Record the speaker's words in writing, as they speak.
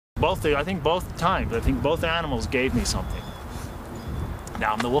I think both times. I think both animals gave me something.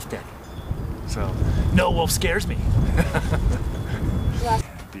 Now I'm the wolf daddy. So, no wolf scares me.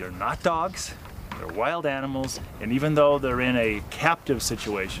 They're not dogs, they're wild animals, and even though they're in a captive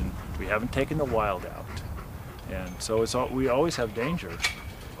situation, we haven't taken the wild out. And so we always have danger.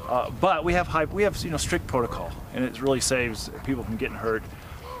 But we have strict protocol, and it really saves people from getting hurt.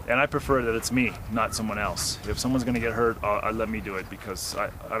 And I prefer that it's me, not someone else. If someone's going to get hurt, let me do it, because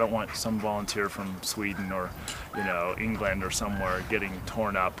I don't want some volunteer from Sweden or England or somewhere getting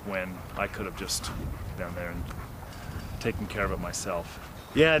torn up when I could have just been there and taken care of it myself.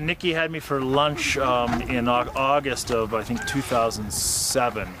 Yeah, Nikki had me for lunch in August of, I think,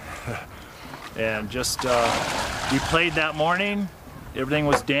 2007. And just, we played that morning, everything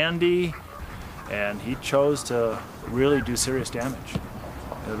was dandy, and he chose to really do serious damage.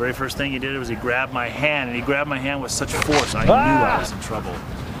 The very first thing he did was he grabbed my hand, and he grabbed my hand with such force I knew I was in trouble.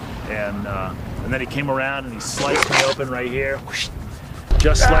 And then he came around and he sliced me open right here, whoosh,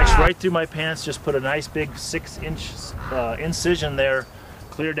 just sliced right through my pants, just put a nice big 6-inch incision there,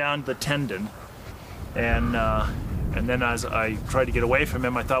 clear down the tendon. And then as I tried to get away from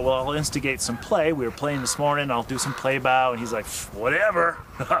him, I thought, well, I'll instigate some play. We were playing this morning, I'll do some play bow, and he's like, whatever,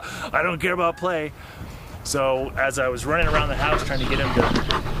 I don't care about play. So as I was running around the house trying to get him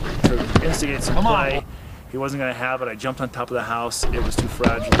to instigate some play, he wasn't going to have it. I jumped on top of the house. It was too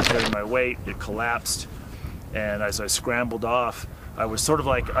fragile to carry my weight. It collapsed. And as I scrambled off, I was sort of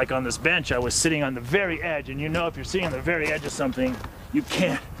like on this bench. I was sitting on the very edge. And if you're sitting on the very edge of something, you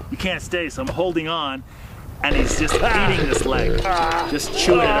can't stay. So I'm holding on. And he's just eating this leg, just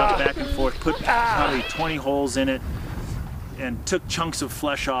chewing it up back and forth, put probably 20 holes in it, and took chunks of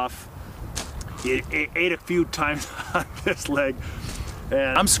flesh off. He ate a few times on this leg,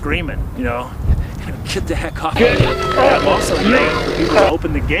 and I'm screaming, get the heck off. I'm also begging for people to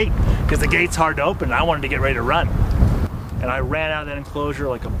open the gate, because the gate's hard to open, and I wanted to get ready to run. And I ran out of that enclosure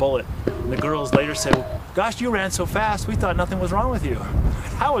like a bullet. And the girls later said, well, gosh, you ran so fast, we thought nothing was wrong with you.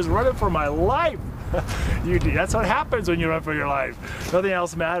 I was running for my life. That's what happens when you run for your life. Nothing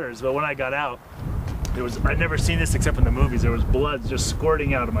else matters. But when I got out, I'd never seen this except in the movies. There was blood just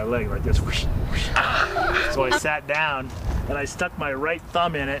squirting out of my leg like this. Whoosh, whoosh. So I sat down and I stuck my right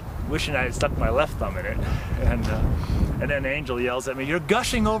thumb in it, wishing I had stuck my left thumb in it. And then Angel yells at me, "You're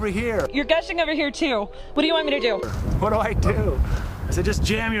gushing over here." You're gushing over here too. What do you want me to do? What do I do? I said, just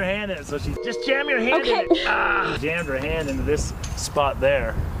jam your hand in it. So she just jam your hand in it. Jammed her hand into this spot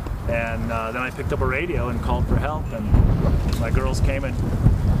there. And then I picked up a radio and called for help, and my girls came and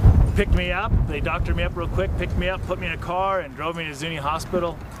picked me up. They doctored me up real quick, picked me up, put me in a car, and drove me to Zuni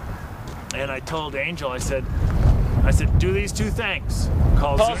Hospital. And I told Angel, I said, do these two things.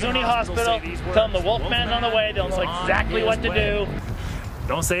 Call Zuni Hospital, tell them the Wolfman's on the way, they'll know exactly what to do.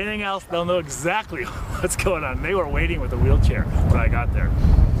 Don't say anything else, they'll know exactly what's going on. They were waiting with a wheelchair when I got there.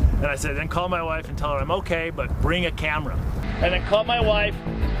 And I said, then call my wife and tell her I'm okay, but bring a camera. And then call my wife,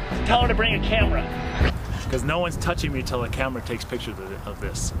 tell her to bring a camera. Because no one's touching me till the camera takes pictures of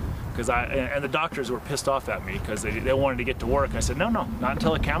this. And the doctors were pissed off at me because they wanted to get to work. I said, no, not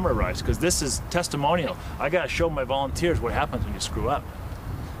until the camera arrives, because this is testimonial. I got to show my volunteers what happens when you screw up.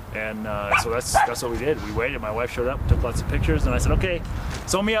 And so that's what we did. We waited, my wife showed up, took lots of pictures, and I said, okay,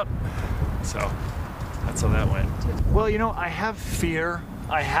 sew me up. So that's how that went. Well, I have fear,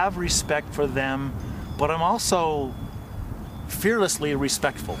 I have respect for them, but I'm also fearlessly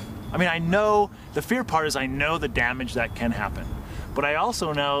respectful. I mean, I know, the fear part is I know the damage that can happen. But I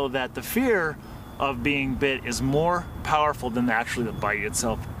also know that the fear of being bit is more powerful than actually the bite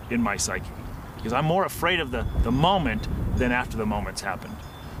itself in my psyche. Because I'm more afraid of the moment than after the moment's happened.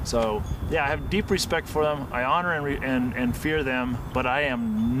 So yeah, I have deep respect for them. I honor and fear them, but I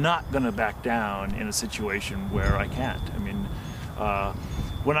am not going to back down in a situation where I can't. I mean,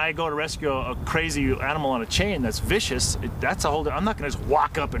 when I go to rescue a crazy animal on a chain that's vicious, that's a whole. I'm not going to just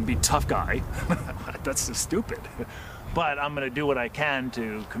walk up and be tough guy. That's just stupid. But I'm going to do what I can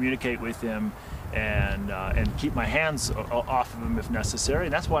to communicate with him and keep my hands off of him if necessary.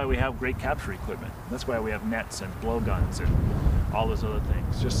 And that's why we have great capture equipment. That's why we have nets and blowguns and all those other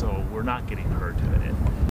things, just so we're not getting hurt.